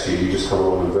 next year you just come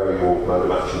along and vary your mode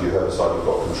of action, your herbicide you've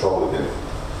got control again.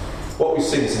 What we've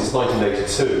seen since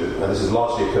 1982, and this has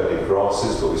largely occurred in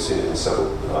grasses, but we've seen it in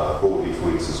several broadleaf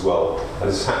weeds as well, and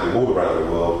this is happening all around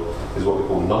the world, is what we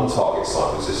call non-target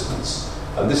site resistance.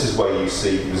 And this is where you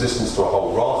see resistance to a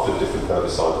whole raft of different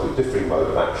herbicides with differing mode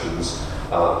of actions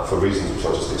for reasons which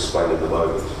I'll just explain in a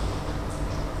moment.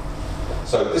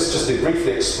 So this just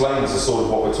briefly explains the sort of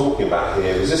what we're talking about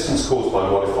here. Resistance caused by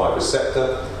a modified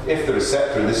receptor. If the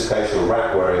receptor, in this case your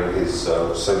rat wearing his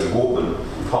Sony Walkman,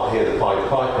 can't hear the Pied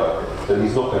Piper, then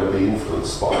he's not going to be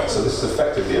influenced by it. So this is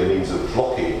effectively a means of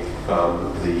blocking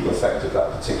the effect of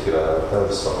that particular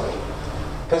herbicide.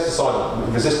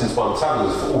 Pesticide resistance by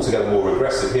metabolism is altogether more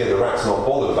aggressive. Here the rat's not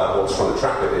bothered about what's trying to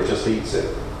trap it, it just eats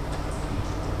it.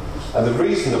 And the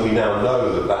reason that we now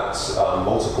know that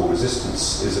multiple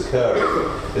resistance is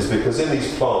occurring is because in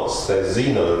these plants their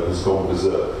xenome has gone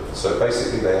berserk. So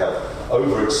basically they have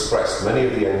overexpressed many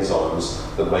of the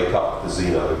enzymes that make up the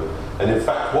xenome. And in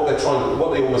fact what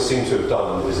they almost seem to have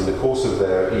done is, in the course of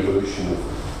their evolution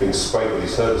of being sprayed with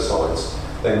these herbicides,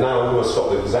 they've now almost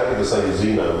got exactly the same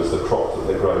xenome as the crop that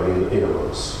they're growing in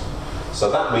amongst.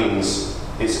 So that means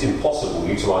it's impossible,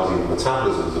 utilising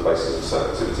metabolism as a basis of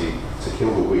selectivity, to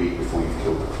kill the weed before you've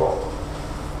killed the crop.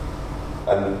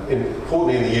 And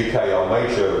importantly in the UK, our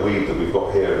major weed that we've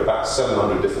got here, about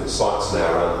 700 different sites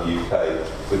now around the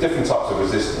UK, with different types of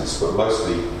resistance, but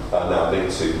mostly now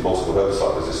linked to multiple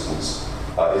herbicide resistance,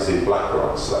 is in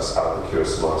blackgrass. So that's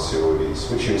Albicurus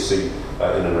mycioides, which you'll see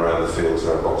in and around the fields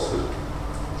around Oxford.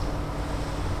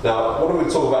 Now, what are we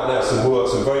talking about now?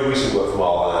 Some very recent work from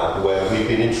our lab, where we've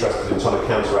been interested in trying to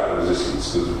counteract the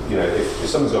resistance, because if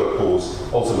something's got a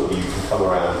cause, ultimately you can come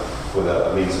around with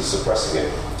a means of suppressing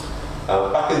it.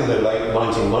 Back in the late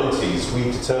 1990s,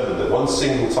 we determined that one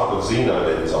single type of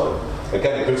xenome enzyme,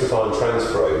 again a glutathione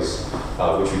transferase,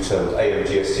 which we termed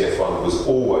AMGSTF1, was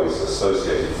always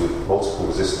associated with multiple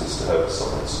resistance to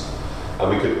herbicides. And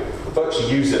we could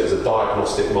virtually use it as a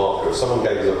diagnostic marker. If someone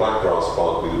gave us a blackgrass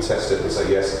plant, we would test it and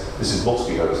say, yes, this is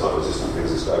multi-herbicide resistant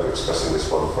because it's overexpressing this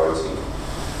one protein.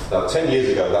 Now, 10 years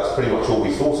ago, that's pretty much all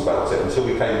we thought about it, until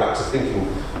we came back to thinking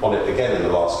on it again in the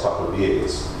last couple of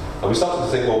years. And we started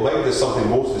to think, well, maybe there's something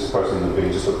more to this protein than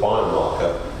being just a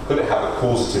biomarker. Could it have a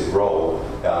causative role?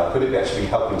 Could it actually be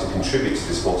helping to contribute to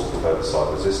this multiple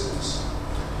herbicide resistance?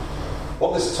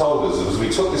 What this told us was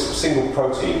we took this single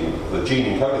protein, the gene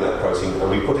encoding that protein, and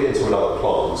we put it into another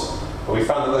plant. And we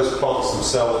found that those plants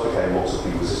themselves became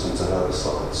multiply resistant to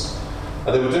herbicides.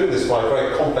 And they were doing this by a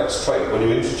very complex trait. When you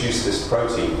introduce this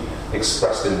protein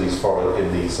expressed in these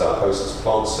host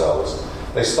plant cells,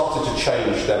 they started to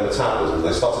change their metabolism.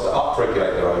 They started to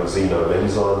upregulate their own xenome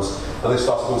enzymes, and they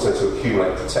started also to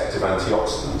accumulate protective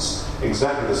antioxidants,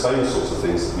 exactly the same sorts of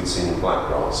things that we'd seen in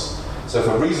blackgrass. So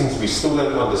for reasons we still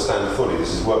don't understand fully,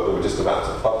 this is work that we're just about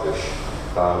to publish,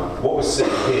 what we're seeing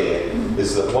here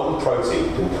is that one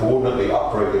protein can coordinately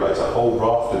upregulate a whole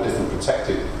raft of different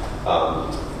protective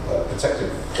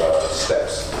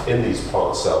steps in these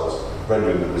plant cells,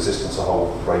 rendering them resistant to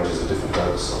whole ranges of different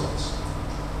herbicides.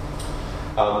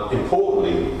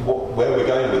 Importantly, where we're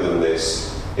going within this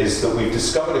is that we've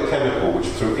discovered a chemical which,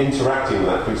 through interacting with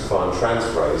that glutathione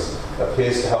transferase,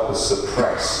 appears to help us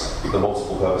suppress the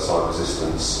multiple herbicide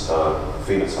resistance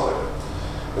phenotype.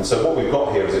 And so what we've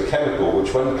got here is a chemical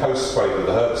which, when co-sprayed with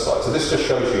the herbicide, so this just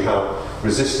shows you how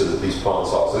resistant these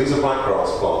plants are. So these are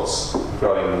blackgrass plants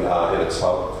growing in a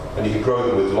tub, and you can grow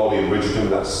them with Lolium rigidum,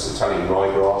 that's Italian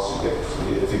ryegrass.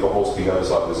 If you've got multiple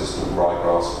herbicide resistant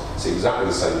ryegrass, it's exactly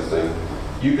the same thing.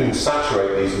 You can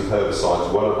saturate these with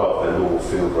herbicides well above their normal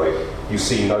field rate. You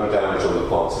see no damage on the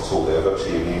plants at all. They're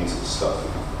virtually immune to the stuff.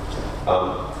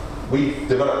 We've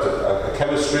developed a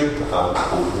chemistry,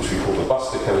 which we call the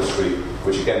Buster chemistry,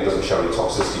 which again doesn't show any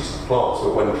toxicity to the plants,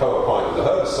 but when co-applied with the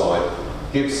herbicide,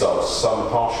 gives us some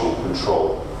partial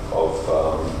control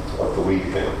of the weed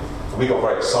count. And we got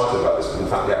very excited about this, but in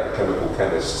fact the agrochemical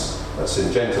chemists at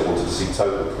Syngenta wanted to see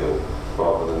total kill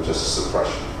rather than just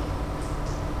suppression.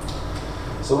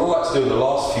 So what I'd like to do in the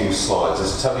last few slides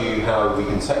is tell you how we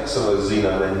can take some of those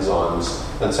xenome enzymes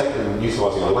and take them,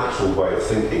 utilising a lateral way of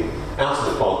thinking, out of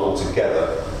the plant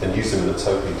altogether and use them in a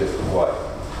totally different way.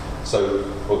 So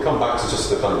we'll come back to just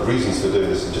the kind of reasons for doing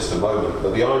this in just a moment,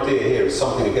 but the idea here is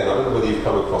something, again, I don't know whether you've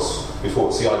come across before,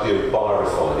 it's the idea of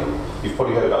biorefining. You've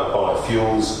probably heard about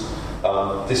biofuels.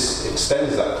 This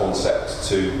extends that concept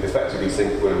to effectively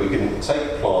think where we can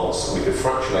take plants and we can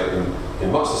fractionate them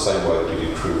in much the same way that we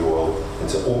do crude oil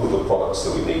into all of the products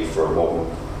that we need for a modern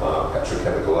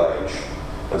petrochemical age.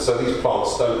 And so these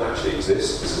plants don't actually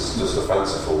exist. This is just a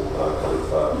fanciful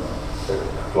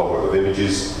conglomerate of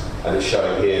images, and it's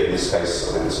showing here, in this case,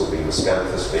 I think this will be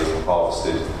miscanthus being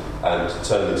harvested and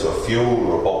turned into a fuel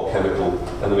or a bulk chemical,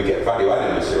 and then we get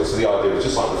value-added material. So the idea is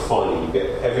just like refining, you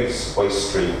get every waste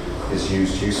stream is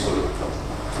used usefully.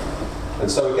 And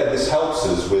so again, this helps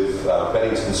us with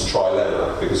Bennington's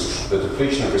trilemma, because the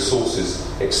depletion of resources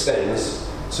extends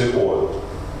to oil.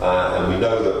 And we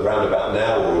know that round about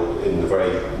now, or in the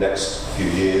very next few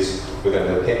years, we're going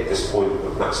to hit this point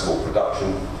of maximal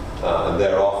production, and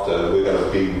thereafter we're going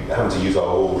to be having to use our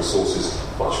oil resources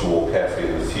much more carefully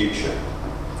in the future.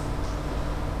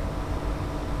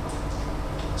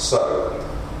 So,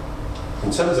 in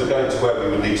terms of going to where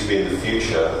we would need to be in the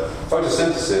future,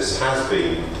 photosynthesis has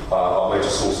been our major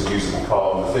source of usable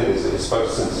carbon. The thing is that it's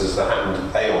photosynthesis that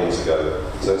happened aeons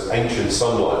ago. So it's ancient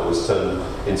sunlight was turned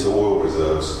into oil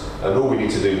reserves. And all we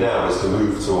need to do now is to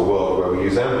move to a world where we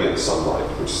use ambient sunlight,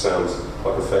 which sounds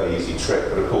like a fairly easy trick.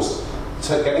 But of course,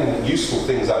 getting useful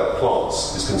things out of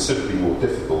plants is considerably more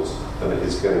difficult than it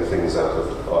is getting things out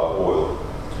of oil.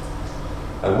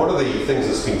 And one of the things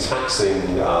that's been taxing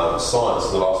science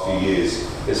in the last few years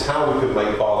is how we could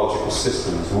make biological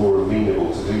systems more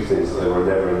amenable to do things that they were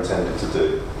never intended to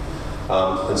do.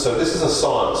 And so this is a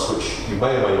science which you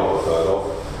may or may not have heard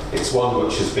of. It's one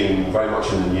which has been very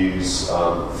much in the news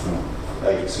from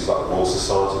agencies like the Royal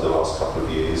Society in the last couple of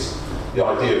years. The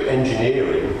idea of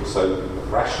engineering, so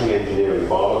rationally engineering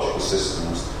biological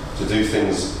systems to do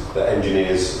things that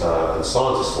engineers and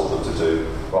scientists want them to do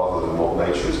rather than what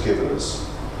nature has given us.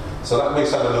 So that may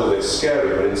sound a little bit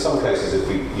scary, but in some cases, if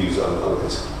we use under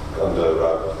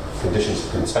conditions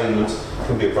of containment, it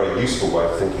can be a very useful way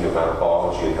of thinking about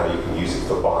biology and how you can use it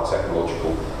for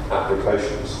biotechnological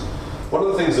applications. One of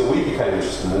the things that we became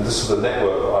interested in, and this is the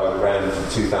network that I ran from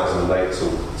 2008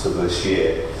 to this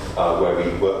year, where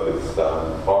we work with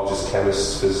biologists,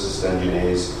 chemists, physicists,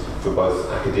 engineers for both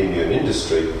academia and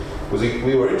industry, was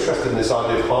we were interested in this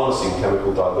idea of harnessing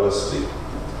chemical diversity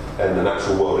in the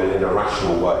natural world in a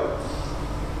rational way.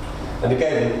 And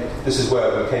again, this is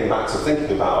where we came back to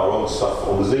thinking about our old stuff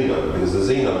on the xenome, because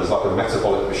the xenome is like a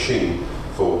metabolic machine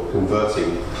for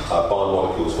converting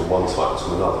biomolecules from one type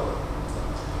to another.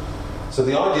 So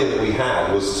the idea that we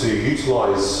had was to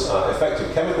utilise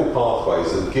effective chemical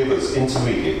pathways that give us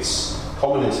intermediates,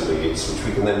 common intermediates, which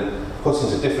we can then put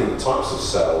into different types of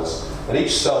cells, and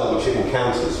each cell which it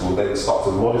encounters will then start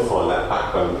to modify that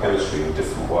backbone chemistry in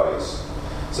different ways.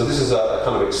 So this is a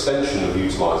kind of extension of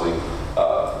utilising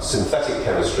synthetic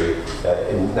chemistry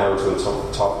now into a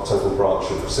total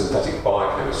branch of synthetic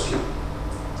biochemistry.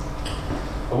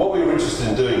 And what we were interested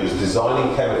in doing was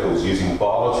designing chemicals using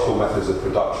biological methods of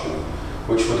production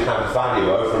which would have value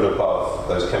over and above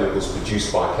those chemicals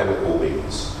produced by chemical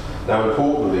means. Now,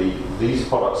 importantly, these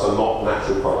products are not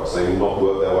natural products. They will not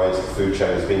work their way into the food chain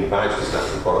as being badged as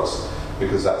natural products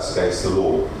because that's against the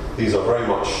law. These are very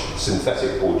much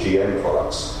synthetic or GM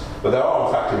products. But there are,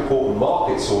 in fact, important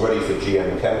markets already for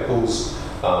GM chemicals,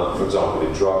 for example,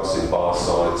 in drugs, in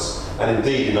biocides, and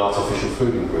indeed in artificial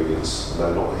food ingredients,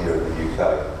 though not here in the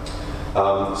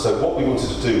UK. So what we wanted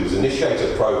to do was initiate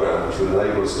a program which would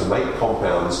enable us to make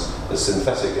compounds as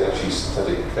synthetic, actually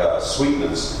synthetic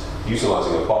sweeteners,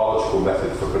 utilising a biological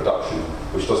method for production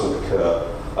which doesn't occur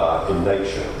in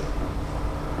nature.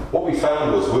 What we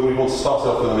found was we wanted to start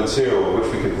off with a material which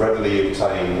we could readily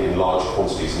obtain in large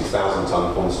quantities, in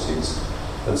 1,000-ton quantities.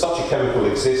 And such a chemical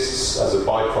exists as a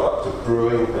byproduct of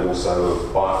brewing and also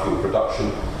of biofuel production.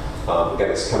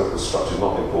 Again, its chemical structure is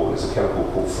not important. It's a chemical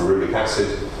called ferulic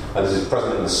acid, and this is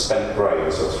present in the spent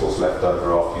grain, so it's what's left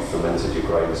over after you've fermented your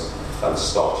grains and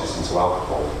starches into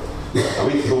alcohol.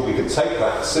 And we thought we could take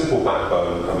that simple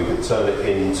backbone and we could turn it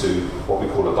into what we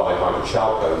call a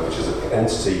dihydrochalcone, which is an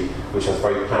entity which has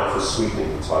very powerful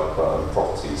sweetening type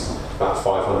properties, about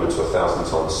 500 to 1,000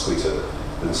 times sweeter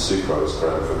than sucrose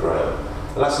gram for gram.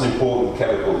 And that's an important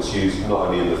chemical that's used not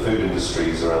only in the food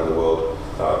industries around the world,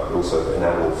 but also in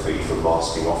animal feed for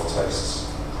masking off tastes.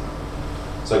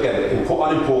 So again,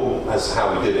 unimportant as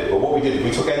how we did it, but what we did,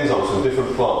 we took enzymes from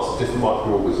different plants, different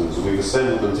microorganisms, and we've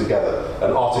assembled them together,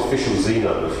 an artificial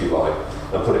xenome, if you like,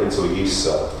 and put it into a yeast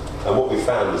cell. And what we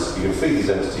found is you can feed these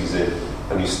entities in,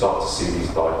 and you start to see these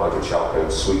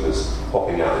dihydrochalcone sweeteners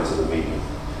popping out into the medium.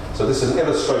 So this is an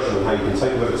illustration of how you can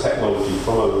take a bit of technology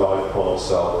from a live plant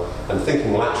cell and,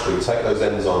 thinking laterally, take those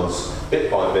enzymes bit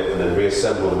by bit and then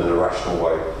reassemble them in a rational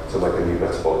way to make a new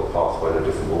metabolic pathway in a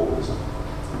different organism.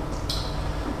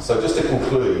 So just to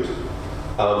conclude,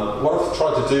 what I've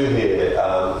tried to do here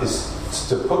is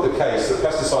to put the case that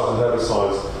pesticides and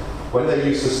herbicides, when they're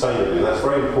used sustainably, and that's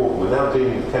very important, we're now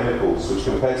dealing with chemicals which,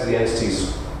 compared to the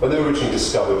entities when they were originally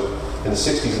discovered in the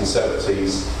 60s and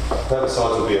 70s,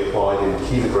 herbicides would be applied in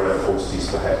kilogram quantities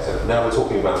per hectare. Now we're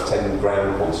talking about 10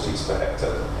 gram quantities per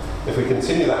hectare. If we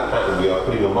continue that pattern, we are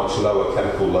putting a much lower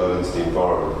chemical load into the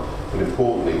environment. But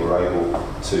importantly, we're able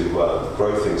to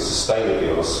grow things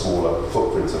sustainably on a smaller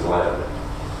footprint of land.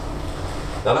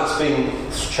 Now that's being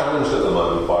challenged at the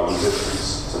moment by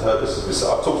resistance to herbicides.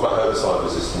 I've talked about herbicide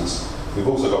resistance. We've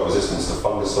also got resistance to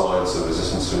fungicides and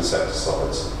resistance to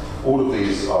insecticides. All of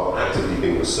these are actively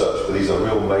being researched, but these are a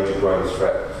real major growing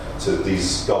threat to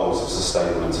these goals of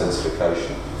sustainable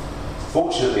intensification.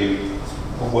 Fortunately,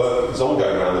 work is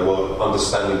ongoing around the world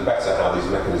understanding better how these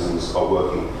mechanisms are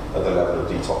working at the level of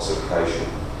detoxification.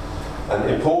 And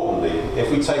importantly,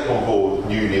 if we take on board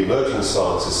newly emerging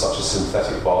sciences such as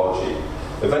synthetic biology,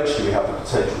 eventually we have the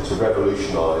potential to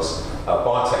revolutionise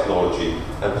biotechnology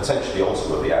and potentially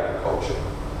ultimately agriculture.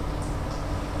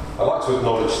 I'd like to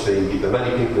acknowledge the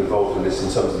many people involved in this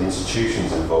in terms of the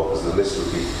institutions involved, because the list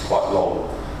would be quite long.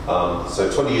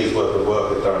 So 20 years worth of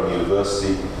work at Durham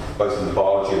University, both in the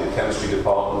biology and the chemistry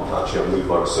department. Actually, I've moved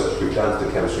my research group down to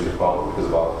the chemistry department because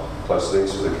of our close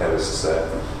links with the chemists there.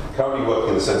 Currently working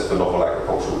in the Centre for Novel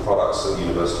Agricultural Products at the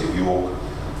University of York.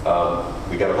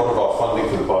 We get a lot of our funding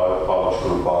from the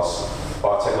Biological and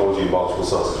Biotechnology and Biological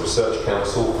Sciences Research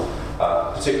Council,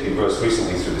 particularly most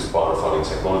recently through this Biorefining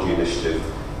Technology Initiative.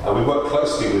 And we work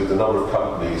closely with a number of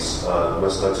companies,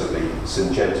 most notably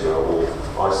Syngenta, or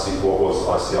what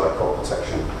was ICI Crop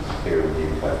Protection here in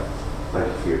the UK. Thank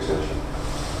you for your attention.